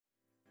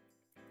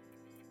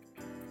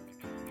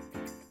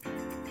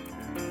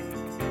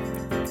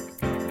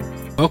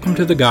Welcome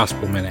to the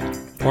Gospel Minute,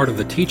 part of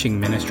the teaching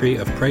ministry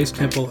of Praise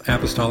Temple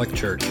Apostolic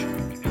Church.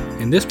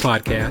 In this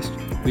podcast,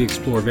 we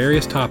explore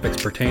various topics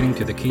pertaining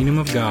to the kingdom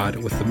of God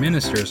with the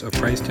ministers of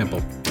Praise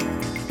Temple.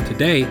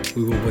 Today,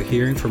 we will be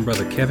hearing from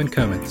Brother Kevin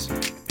Cummins.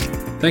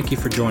 Thank you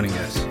for joining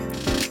us.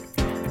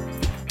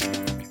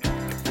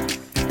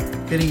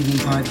 Good evening,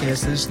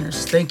 podcast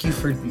listeners. Thank you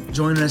for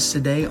joining us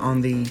today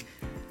on the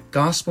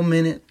Gospel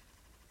Minute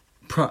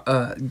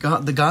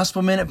the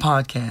Gospel Minute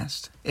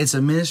podcast. It's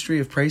a ministry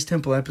of Praise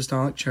Temple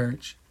Apostolic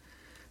Church.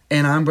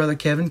 And I'm Brother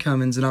Kevin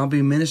Cummins, and I'll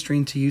be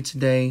ministering to you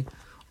today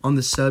on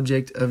the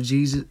subject of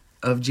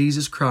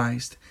Jesus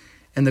Christ.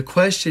 And the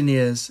question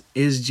is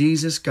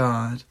Jesus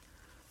God,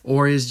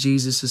 or is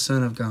Jesus the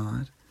Son of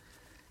God?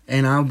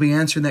 And I'll be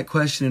answering that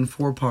question in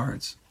 4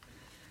 parts.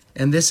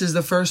 And this is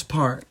the first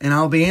part. And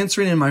I'll be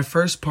answering in my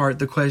first part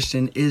the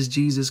question, is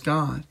Jesus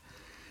God?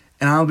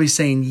 And I'll be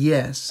saying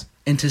yes.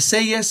 And to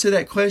say yes to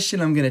that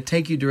question, I'm going to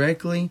take you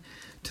directly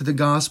to the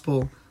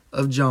Gospel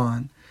of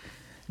John.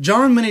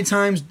 John, many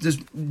times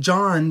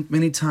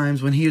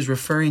when he is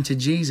referring to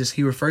Jesus,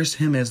 he refers to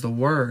him as the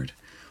Word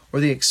or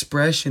the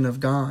expression of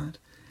God.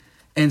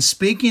 And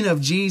speaking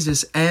of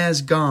Jesus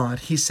as God,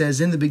 he says,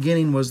 in the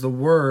beginning was the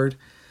Word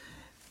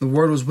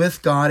was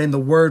with God, and the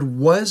Word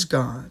was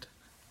God.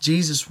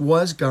 Jesus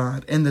was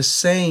God, and the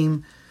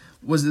same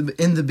was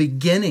in the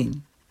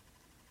beginning.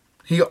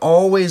 He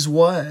always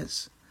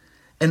was.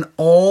 And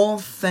all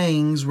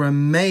things were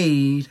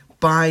made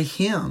by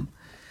Him.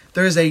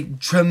 There is a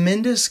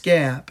tremendous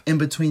gap in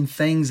between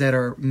things that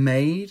are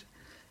made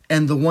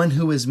and the one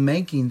who is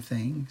making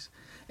things.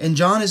 And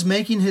John is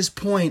making his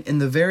point in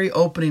the very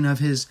opening of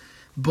his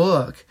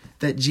book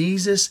that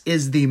Jesus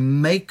is the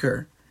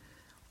maker.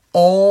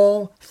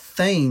 All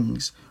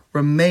things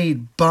were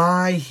made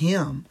by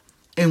Him.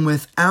 And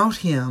without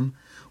Him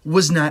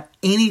was not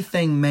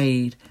anything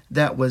made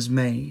that was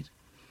made.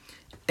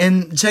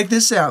 And check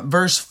this out,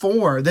 verse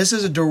 4. This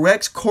is a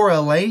direct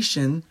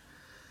correlation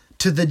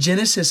to the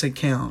Genesis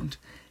account.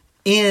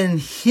 In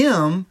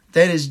Him,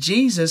 that is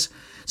Jesus,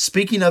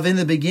 speaking of in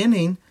the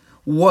beginning,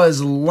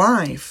 was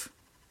life.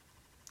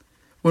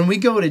 When we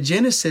go to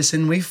Genesis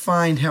and we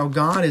find how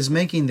God is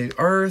making the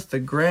earth, the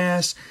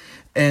grass,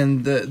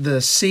 and the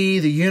sea,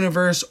 the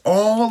universe,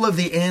 all of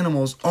the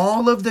animals,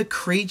 all of the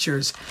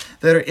creatures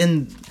that are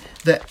in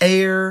the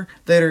air,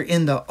 that are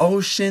in the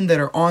ocean, that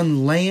are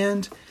on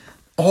land,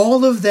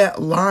 all of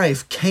that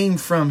life came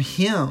from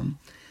Him.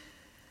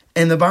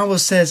 And the Bible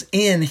says,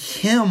 in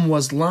Him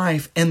was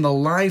life, and the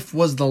life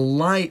was the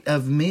light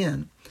of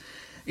men.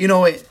 You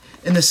know,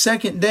 in the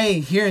second day,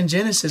 here in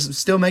Genesis, I'm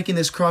still making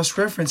this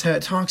cross-reference, how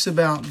it talks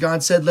about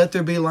God said, let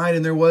there be light,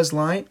 and there was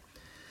light.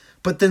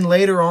 But then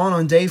later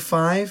on day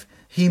 5,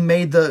 He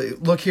made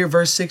look here,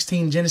 verse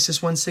 16, Genesis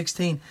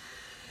 1:16.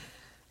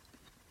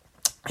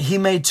 He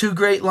made 2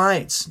 great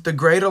lights, the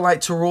greater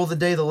light to rule the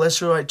day, the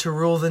lesser light to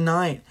rule the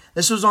night.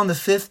 This was on the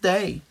 5th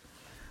day.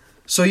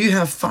 So you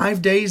have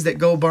 5 days that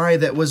go by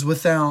that was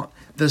without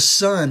the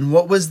sun.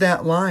 What was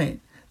that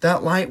light?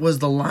 That light was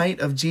the light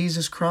of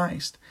Jesus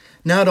Christ.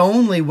 Not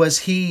only was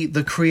He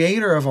the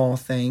creator of all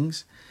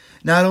things,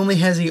 not only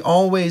has He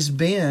always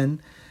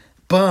been,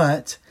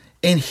 but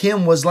in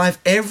Him was life.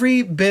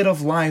 Every bit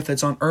of life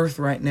that's on earth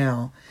right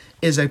now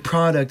is a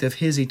product of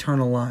His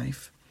eternal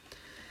life.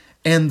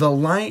 And the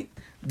light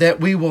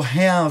that we will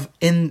have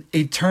in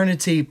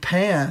eternity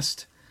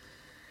past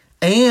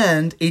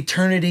and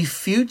eternity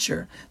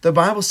future. The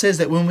Bible says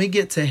that when we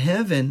get to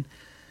heaven,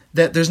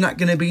 that there's not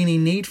going to be any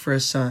need for a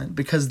sun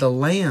because the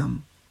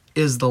Lamb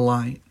is the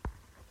light.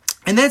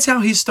 And that's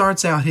how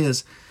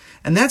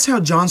that's how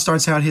John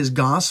starts out his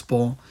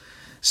gospel,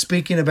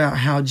 speaking about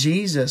how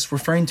Jesus,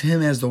 referring to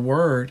Him as the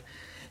Word,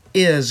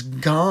 is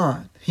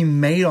God. He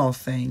made all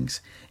things.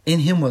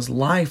 In Him was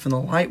life, and the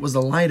light was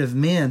the light of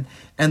men,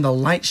 and the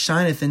light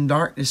shineth in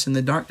darkness, and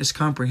the darkness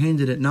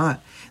comprehended it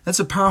not.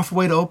 That's a powerful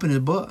way to open a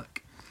book.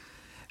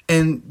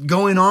 And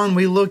going on,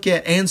 we look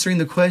at answering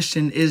the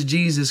question, is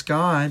Jesus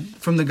God?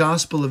 From the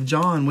Gospel of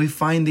John, we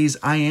find these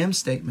I am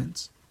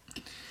statements.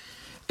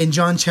 In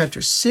John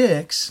chapter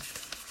 6,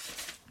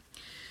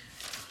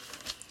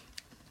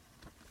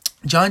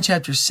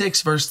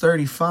 verse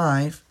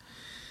 35,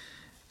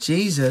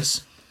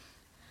 Jesus,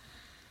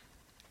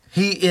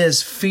 He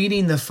is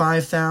feeding the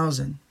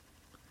 5,000.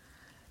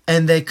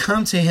 And they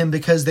come to Him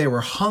because they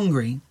were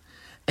hungry.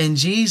 And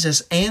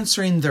Jesus,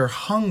 answering their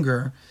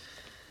hunger,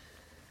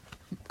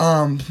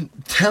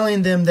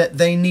 telling them that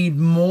they need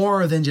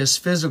more than just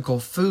physical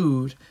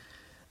food.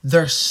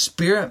 Their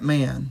spirit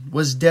man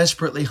was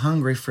desperately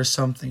hungry for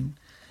something.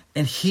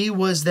 And He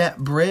was that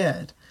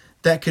bread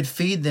that could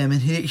feed them.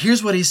 And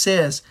here's what He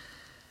says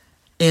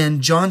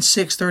in John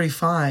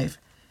 6:35.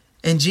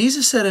 And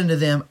Jesus said unto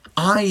them,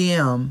 I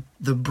am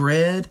the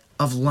bread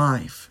of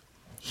life.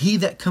 He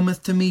that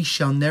cometh to me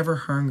shall never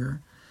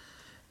hunger.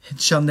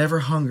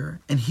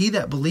 And he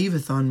that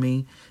believeth on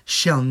me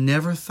shall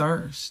never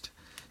thirst.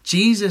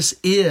 Jesus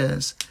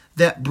is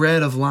that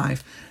bread of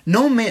life.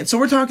 No man. So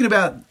we're talking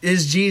about,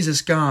 is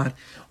Jesus God?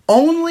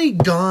 Only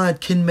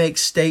God can make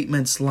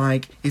statements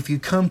like, if you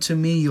come to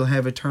me, you'll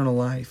have eternal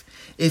life.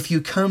 If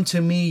you come to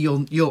me,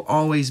 you'll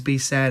always be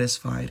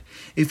satisfied.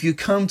 If you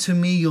come to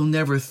me, you'll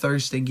never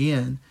thirst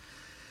again.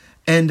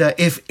 And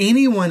if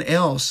anyone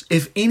else,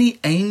 if any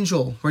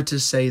angel were to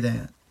say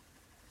that,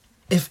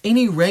 if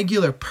any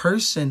regular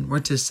person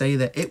were to say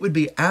that, it would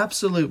be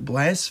absolute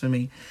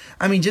blasphemy.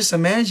 I mean, just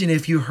imagine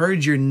if you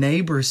heard your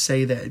neighbor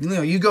say that.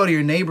 You go to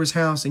your neighbor's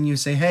house and you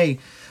say, hey,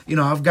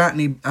 I've got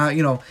any,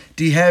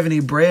 do you have any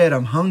bread?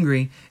 I'm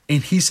hungry.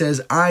 And he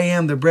says, I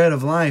am the bread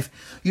of life.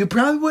 You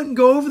probably wouldn't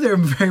go over there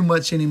very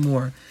much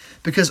anymore,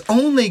 because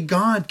only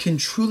God can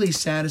truly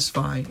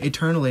satisfy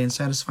eternally and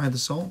satisfy the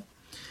soul.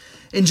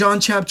 In John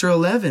chapter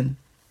 11,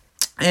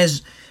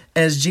 as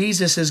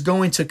Jesus is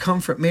going to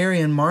comfort Mary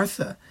and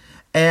Martha,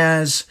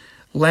 as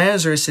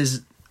Lazarus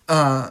is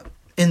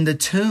in the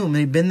tomb,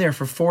 he'd been there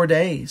for 4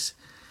 days.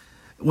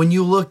 When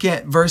you look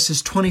at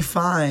verses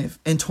 25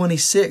 and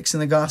 26 in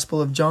the Gospel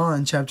of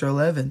John, chapter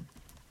 11,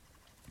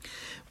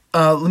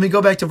 let me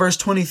go back to verse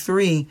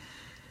 23,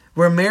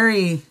 where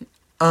Mary,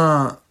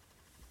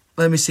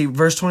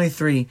 verse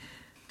 23.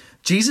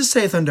 Jesus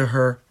saith unto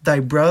her, thy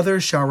brother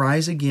shall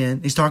rise again.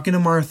 He's talking to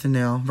Martha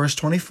now. Verse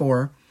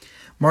 24.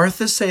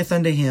 Martha saith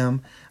unto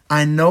him,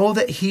 I know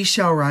that he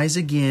shall rise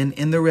again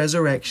in the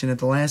resurrection at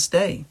the last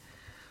day.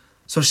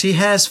 So she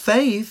has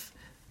faith,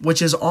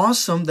 which is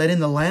awesome, that in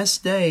the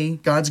last day,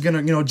 God's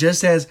going to,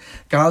 just as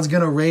God's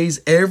going to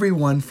raise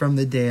everyone from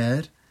the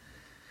dead,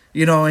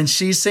 and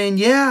she's saying,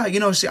 yeah,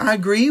 I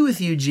agree with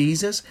you,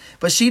 Jesus.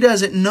 But she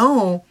doesn't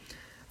know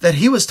that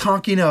he was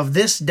talking of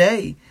this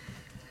day.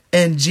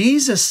 And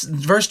Jesus,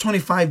 verse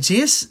 25,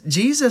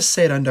 Jesus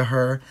said unto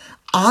her,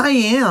 I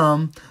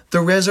am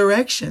the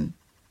resurrection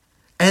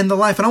and the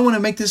life. And I want to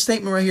make this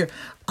statement right here.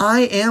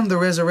 I am the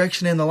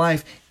resurrection and the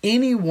life.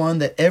 Anyone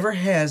that ever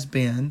has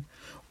been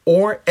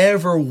or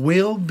ever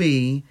will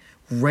be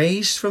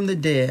raised from the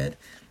dead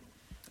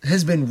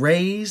has been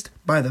raised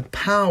by the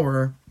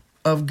power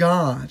of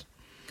God.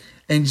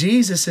 And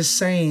Jesus is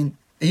saying,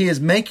 he is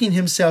making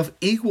himself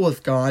equal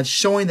with God,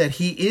 showing that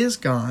he is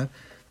God,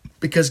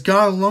 because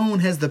God alone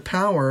has the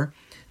power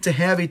to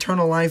have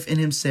eternal life in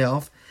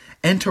himself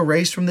and to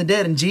raise from the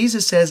dead. And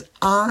Jesus says,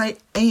 I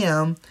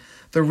am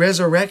the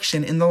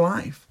resurrection and the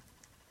life.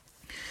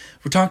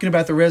 We're talking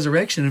about the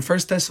resurrection in 1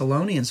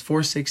 Thessalonians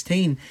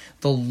 4:16.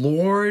 The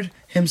Lord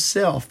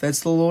himself, that's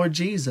the Lord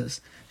Jesus,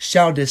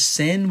 shall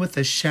descend with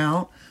a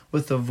shout,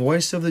 with the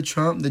voice of the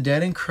trump. The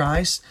dead in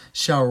Christ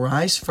shall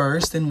rise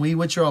first, and we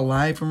which are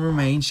alive and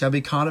remain shall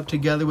be caught up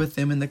together with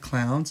them in the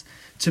clouds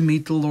to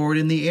meet the Lord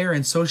in the air.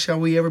 And so shall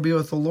we ever be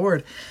with the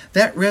Lord.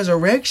 That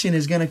resurrection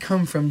is going to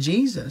come from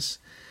Jesus.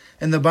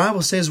 And the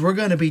Bible says we're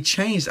going to be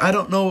changed. I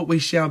don't know what we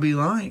shall be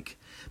like,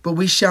 but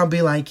we shall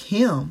be like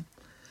him.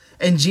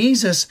 And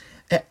Jesus,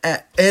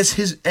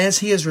 as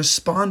he is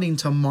responding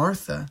to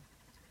Martha,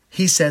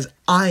 he says,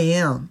 I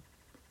am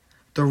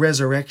the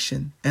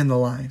resurrection and the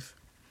life.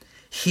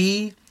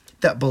 He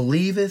that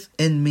believeth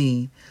in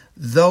me,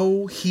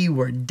 though he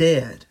were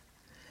dead,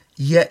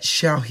 yet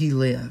shall he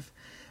live.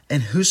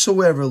 And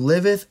whosoever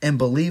liveth and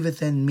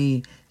believeth in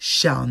me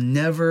shall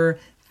never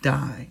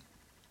die.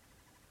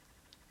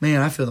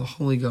 Man, I feel the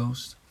Holy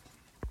Ghost.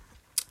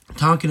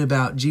 Talking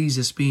about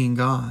Jesus being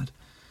God.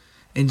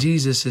 And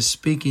Jesus is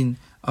speaking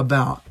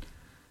about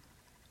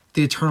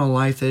the eternal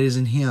life that is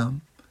in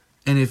him.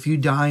 And if you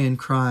die in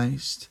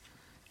Christ,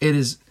 it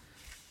is,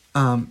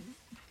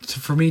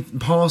 for me,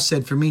 Paul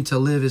said, for me to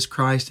live is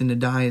Christ and to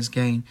die is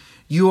gain.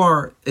 You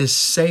are as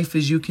safe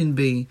as you can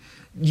be.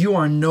 You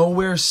are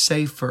nowhere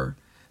safer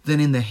than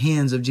in the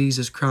hands of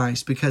Jesus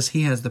Christ, because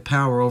he has the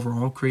power over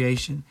all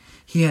creation.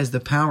 He has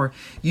the power.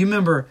 You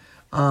remember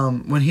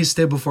when he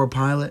stood before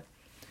Pilate?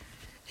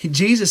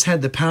 Jesus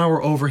had the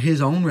power over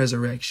his own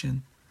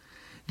resurrection.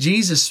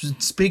 Jesus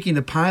speaking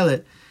to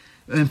Pilate,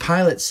 and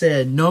Pilate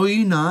said, know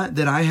you not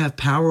that I have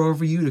power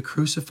over you to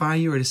crucify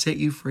you or to set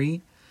you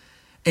free?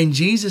 And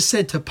Jesus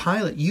said to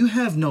Pilate, you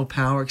have no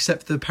power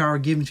except the power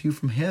given to you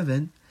from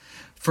heaven.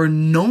 For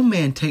no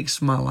man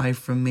takes my life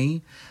from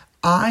me.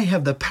 I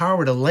have the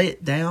power to lay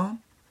it down,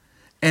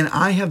 and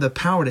I have the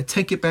power to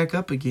take it back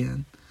up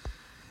again.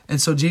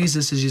 And so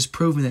Jesus is just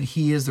proving that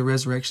he is the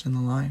resurrection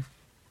and the life.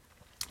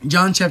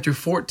 John chapter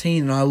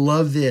 14, and I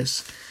love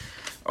this.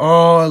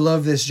 Oh, I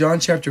love this. John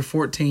chapter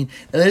 14.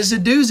 Now, this is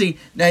a doozy.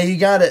 Now, you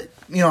got to,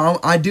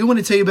 I do want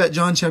to tell you about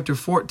John chapter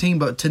 14,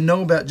 but to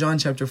know about John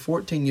chapter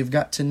 14, you've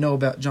got to know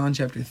about John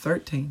chapter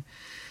 13.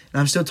 And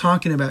I'm still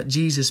talking about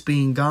Jesus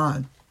being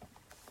God.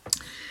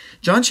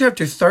 John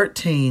chapter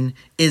 13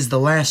 is the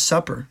Last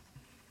Supper.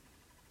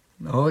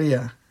 Oh,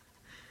 yeah.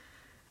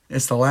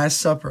 It's the Last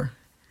Supper.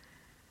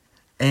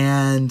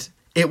 And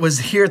it was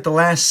here at the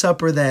Last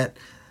Supper that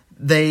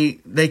they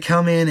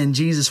come in and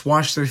Jesus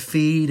washed their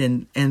feet.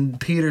 And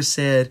Peter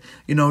said,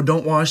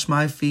 don't wash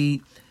my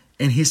feet.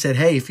 And he said,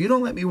 hey, if you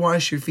don't let me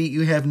wash your feet,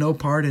 you have no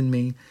part in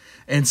me.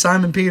 And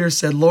Simon Peter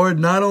said, Lord,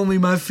 not only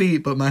my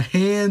feet, but my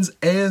hands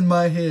and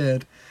my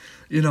head.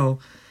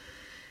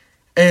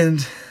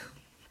 And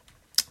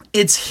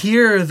it's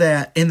here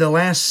that in the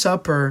Last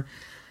Supper,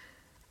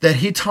 that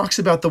he talks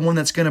about the one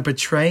that's going to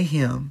betray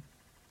him.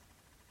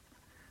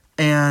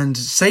 And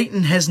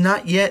Satan has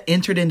not yet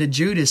entered into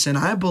Judas, and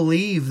I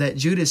believe that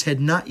Judas had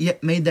not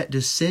yet made that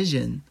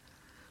decision.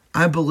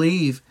 I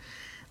believe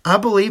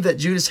that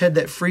Judas had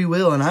that free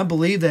will, and I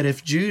believe that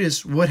if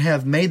Judas would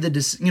have made the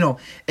decision,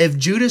 if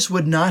Judas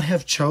would not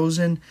have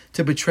chosen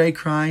to betray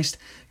Christ,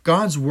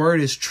 God's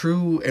word is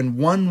true, and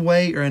one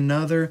way or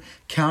another,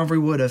 Calvary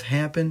would have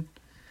happened.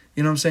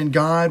 You know what I'm saying?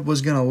 God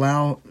was going to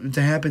allow it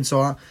to happen.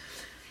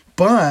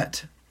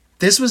 But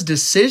this was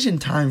decision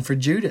time for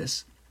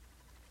Judas.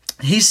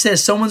 He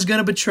says, someone's going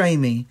to betray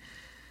me,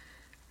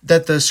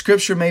 that the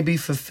scripture may be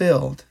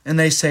fulfilled. And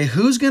they say,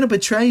 who's going to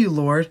betray you,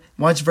 Lord?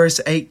 Watch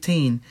verse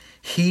 18.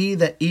 He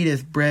that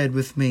eateth bread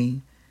with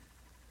me.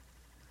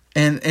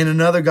 And in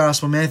another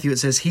gospel, Matthew, it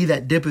says, he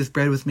that dippeth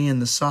bread with me in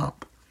the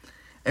sop.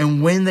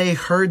 And when they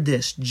heard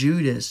this,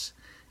 Judas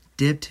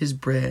dipped his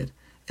bread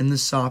in the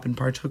sop and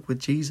partook with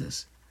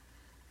Jesus.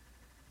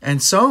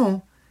 And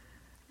so,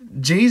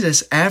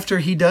 Jesus, after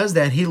he does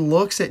that, he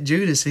looks at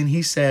Judas and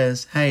he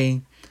says,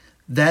 hey,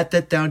 that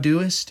thou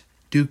doest,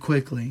 do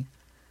quickly.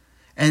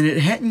 And it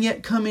hadn't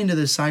yet come into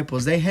the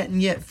disciples. They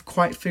hadn't yet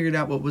quite figured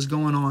out what was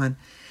going on.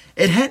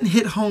 It hadn't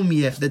hit home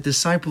yet that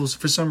disciples,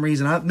 for some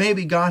reason,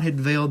 maybe God had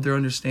veiled their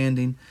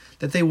understanding,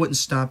 that they wouldn't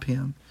stop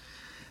him.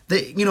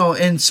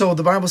 And so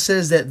the Bible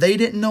says that they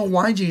didn't know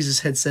why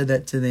Jesus had said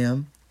that to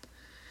them.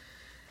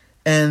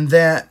 And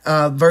that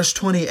verse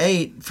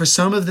 28, for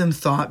some of them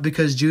thought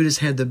because Judas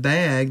had the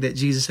bag that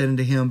Jesus said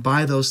unto him,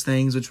 buy those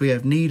things which we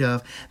have need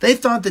of. They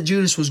thought that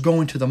Judas was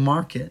going to the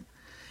market.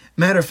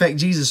 Matter of fact,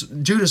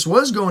 Judas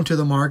was going to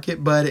the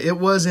market, but it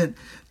wasn't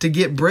to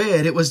get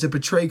bread. It was to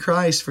betray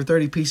Christ for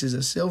 30 pieces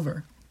of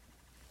silver.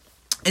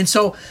 And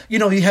so,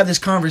 you have this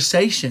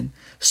conversation.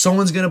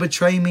 Someone's going to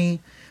betray me.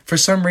 For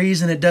some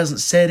reason, it doesn't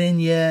set in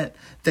yet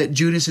that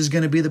Judas is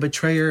going to be the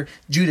betrayer.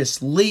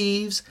 Judas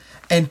leaves.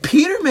 And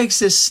Peter makes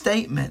this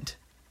statement.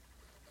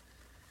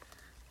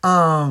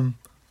 Lord,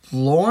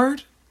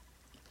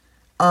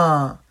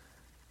 I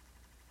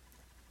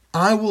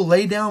will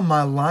lay down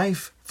my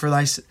life for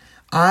thy sake.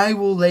 I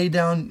will lay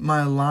down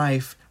my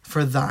life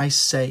for thy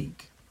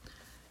sake.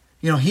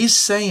 He's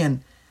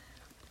saying,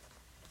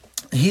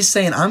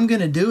 I'm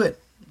going to do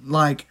it.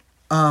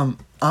 I'm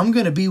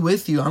going to be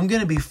with you. I'm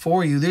going to be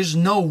for you. There's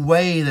no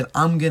way that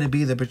I'm going to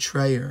be the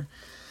betrayer.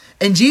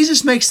 And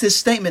Jesus makes this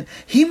statement.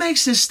 He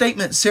makes this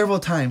statement several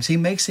times. He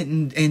makes it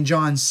in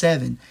John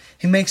 7.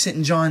 He makes it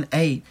in John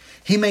 8.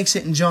 He makes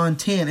it in John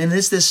 10. And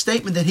it's this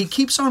statement that he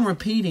keeps on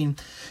repeating,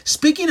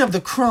 speaking of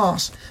the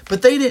cross.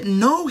 But they didn't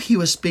know he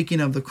was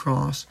speaking of the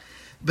cross.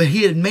 But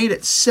he had made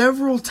it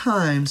several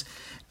times.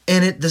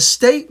 And the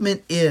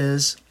statement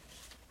is,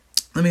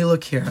 let me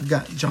look here. I've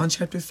got John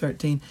chapter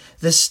 13.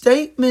 The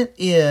statement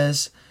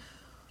is,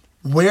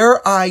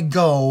 where I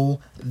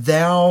go,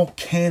 thou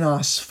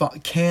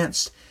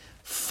canst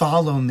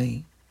follow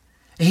me.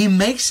 He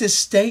makes this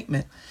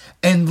statement.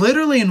 And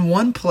literally in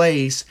one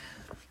place,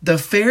 the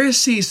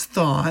Pharisees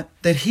thought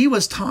that he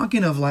was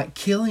talking of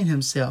killing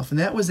himself. And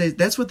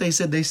that's what they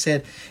said. They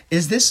said,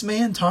 is this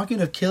man talking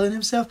of killing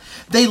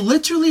himself? They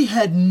literally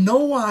had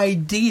no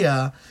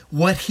idea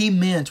what he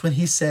meant when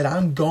he said,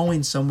 I'm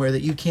going somewhere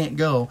that you can't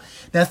go.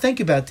 Now think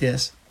about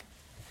this.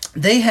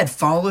 They had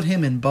followed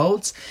him in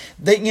boats.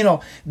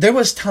 There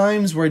was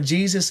times where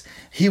Jesus,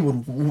 he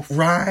would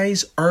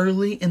rise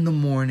early in the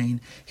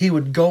morning. He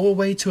would go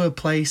away to a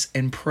place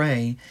and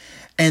pray.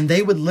 And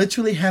they would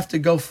literally have to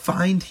go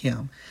find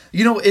him.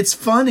 It's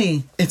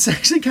funny. It's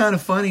actually kind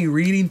of funny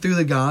reading through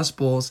the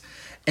Gospels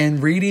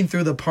and reading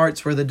through the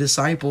parts where the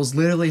disciples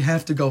literally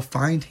have to go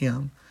find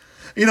him.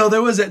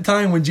 There was that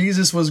time when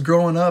Jesus was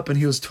growing up and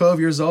he was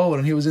 12 years old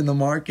and he was in the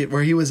market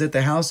where he was at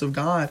the house of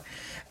God.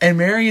 And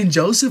Mary and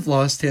Joseph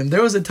lost him.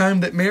 There was a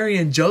time that Mary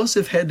and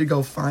Joseph had to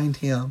go find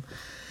him.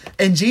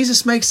 And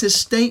Jesus makes this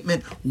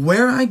statement,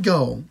 where I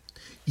go,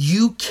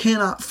 you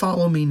cannot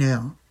follow me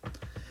now.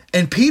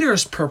 And Peter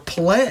is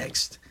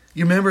perplexed.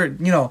 You remember,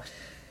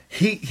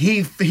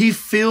 he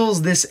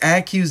feels this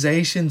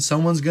accusation.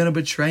 Someone's going to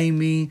betray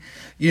me.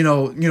 He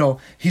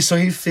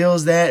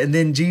feels that. And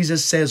then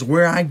Jesus says,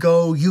 where I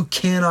go, you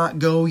cannot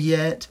go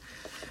yet.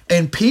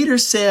 And Peter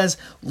says,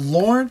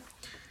 Lord,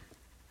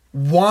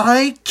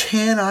 why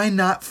can I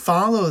not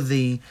follow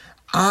thee?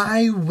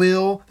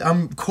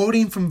 I'm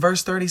quoting from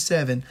verse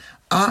 37.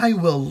 I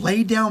will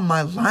lay down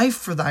my life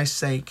for thy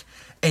sake.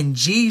 And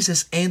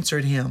Jesus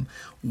answered him,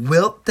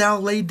 wilt thou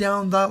lay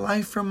down thy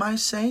life for my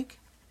sake?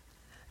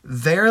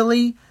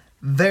 Verily,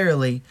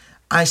 verily,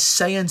 I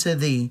say unto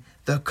thee,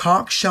 the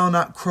cock shall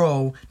not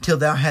crow till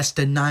thou hast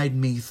denied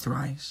me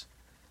thrice.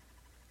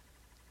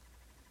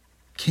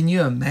 Can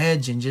you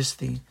imagine just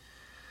the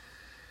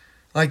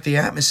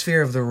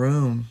atmosphere of the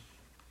room?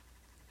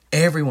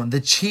 Everyone, the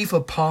chief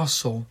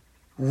apostle,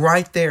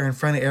 right there in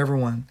front of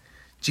everyone,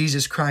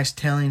 Jesus Christ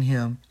telling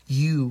him,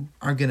 you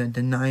are going to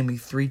deny me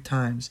 3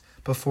 times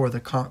before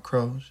the cock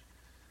crows.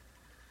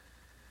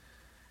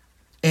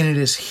 And it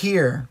is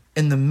here,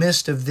 in the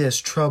midst of this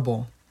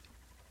trouble,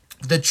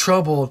 the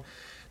trouble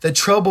The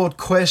troubled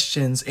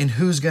questions in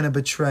who's going to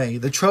betray.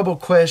 The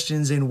troubled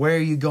questions in where are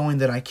you going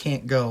that I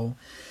can't go.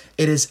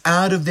 It is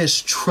out of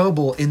this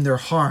trouble in their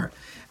heart,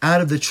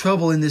 out of the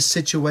trouble in this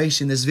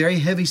situation, this very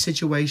heavy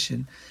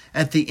situation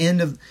at the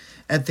end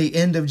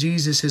of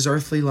Jesus, his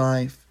earthly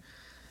life,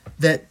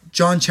 that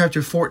John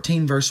chapter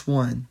 14 verse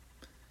 1,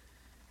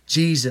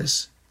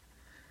 Jesus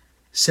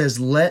says,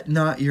 "Let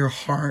not your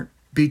heart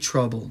be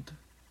troubled.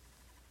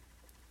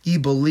 Ye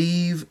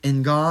believe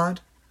in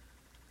God,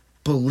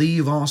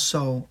 believe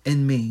also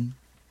in me.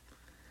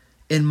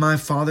 In my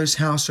Father's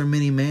house are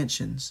many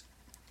mansions.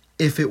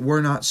 If it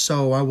were not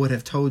so, I would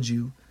have told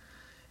you."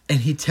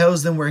 And he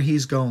tells them where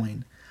he's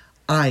going.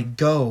 "I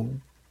go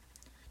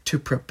to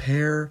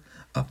prepare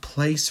a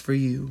place for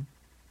you.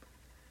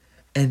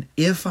 And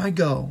if I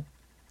go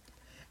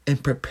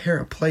and prepare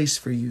a place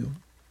for you,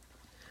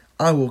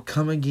 I will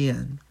come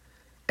again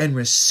and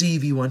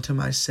receive you unto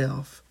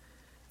myself,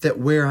 that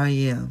where I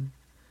am,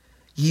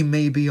 ye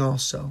may be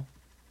also.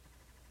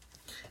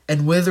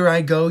 And whither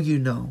I go you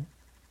know,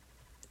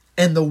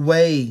 and the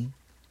way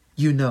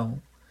you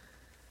know."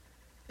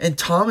 And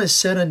Thomas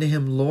said unto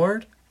him,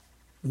 "Lord,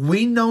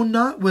 we know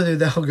not whither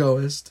thou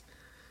goest,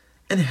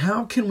 and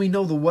how can we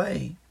know the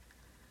way?"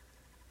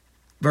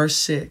 Verse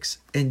 6,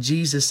 "And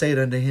Jesus said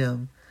unto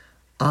him,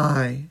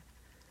 I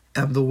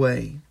am the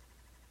way,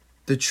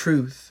 the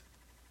truth,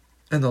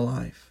 and the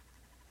life.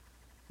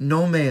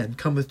 No man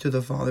cometh to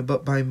the Father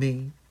but by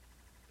me."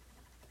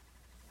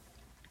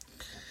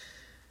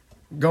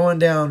 Going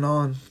down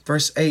on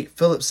verse 8,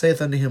 Philip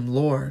saith unto him,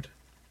 "Lord,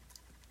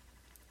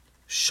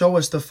 show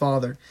us the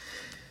Father."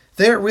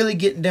 They're really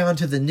getting down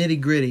to the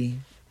nitty-gritty.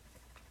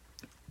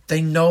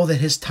 They know that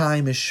his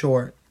time is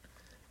short,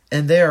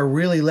 and they are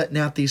really letting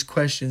out these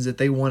questions that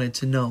they wanted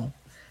to know.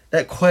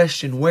 That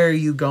question, where are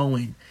you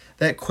going?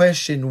 That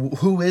question,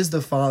 who is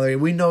the Father?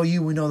 We know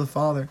you, we know the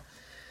Father.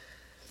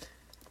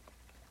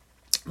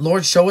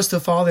 "Lord, show us the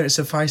Father, it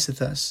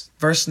sufficeth us."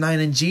 Verse 9,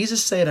 "And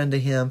Jesus said unto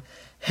him,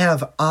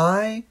 Have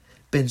I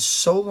been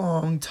so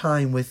long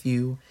time with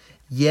you,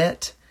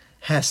 yet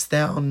hast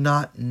thou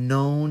not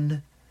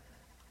known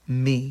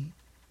me?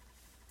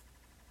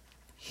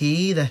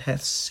 He that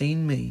hath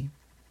seen me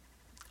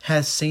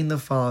hath seen the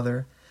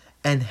Father,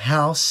 and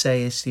how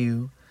sayest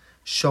you,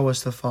 Show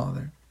us the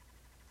Father?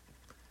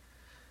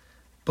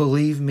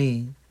 Believe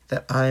me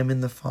that I am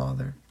in the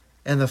Father,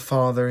 and the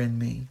Father in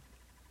me."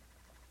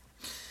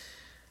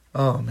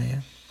 Oh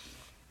man,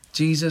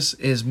 Jesus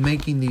is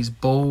making these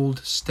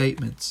bold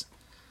statements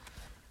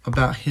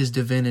about his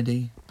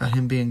divinity, about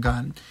him being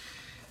God.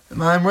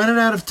 I'm running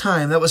out of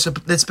time.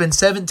 It's been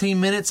 17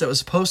 minutes. That was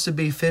supposed to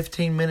be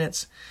 15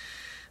 minutes.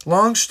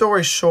 Long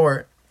story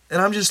short,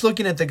 and I'm just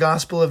looking at the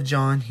Gospel of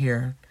John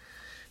here,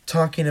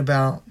 talking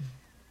about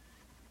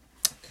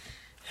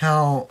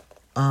how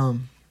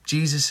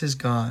Jesus is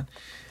God.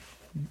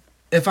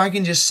 If I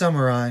can just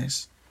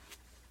summarize,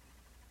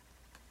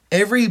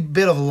 every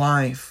bit of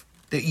life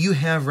that you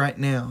have right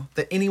now,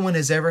 that anyone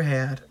has ever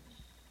had,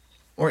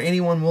 or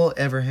anyone will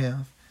ever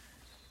have,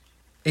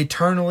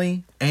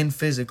 eternally and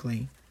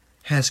physically,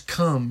 has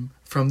come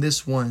from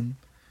this one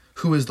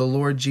who is the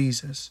Lord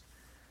Jesus.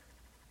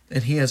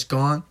 And he has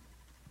gone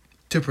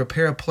to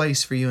prepare a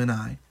place for you and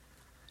I.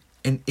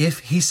 And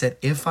he said,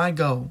 if I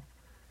go,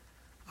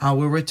 I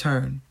will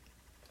return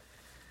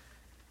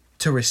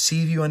to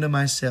receive you unto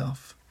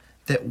myself,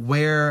 that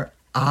where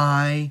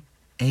I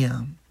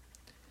am,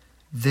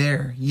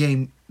 there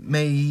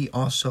may ye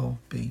also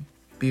be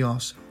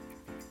also.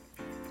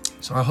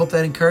 So I hope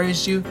that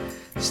encouraged you.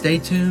 Stay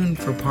tuned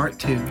for part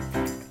 2.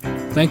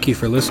 Thank you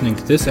for listening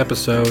to this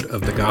episode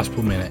of the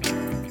Gospel Minute.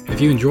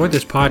 If you enjoyed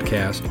this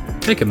podcast,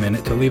 take a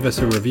minute to leave us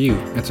a review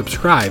and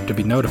subscribe to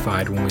be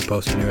notified when we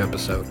post a new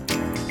episode.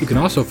 You can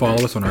also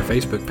follow us on our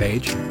Facebook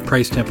page,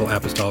 Praise Temple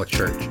Apostolic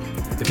Church.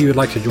 If you would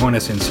like to join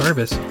us in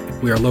service,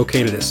 we are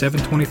located at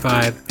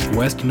 725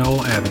 West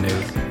Knoll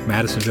Avenue,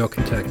 Madisonville,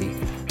 Kentucky.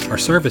 Our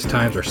service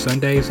times are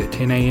Sundays at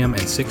 10 a.m.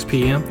 and 6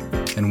 p.m.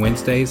 and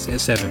Wednesdays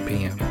at 7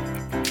 p.m.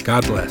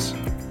 God bless.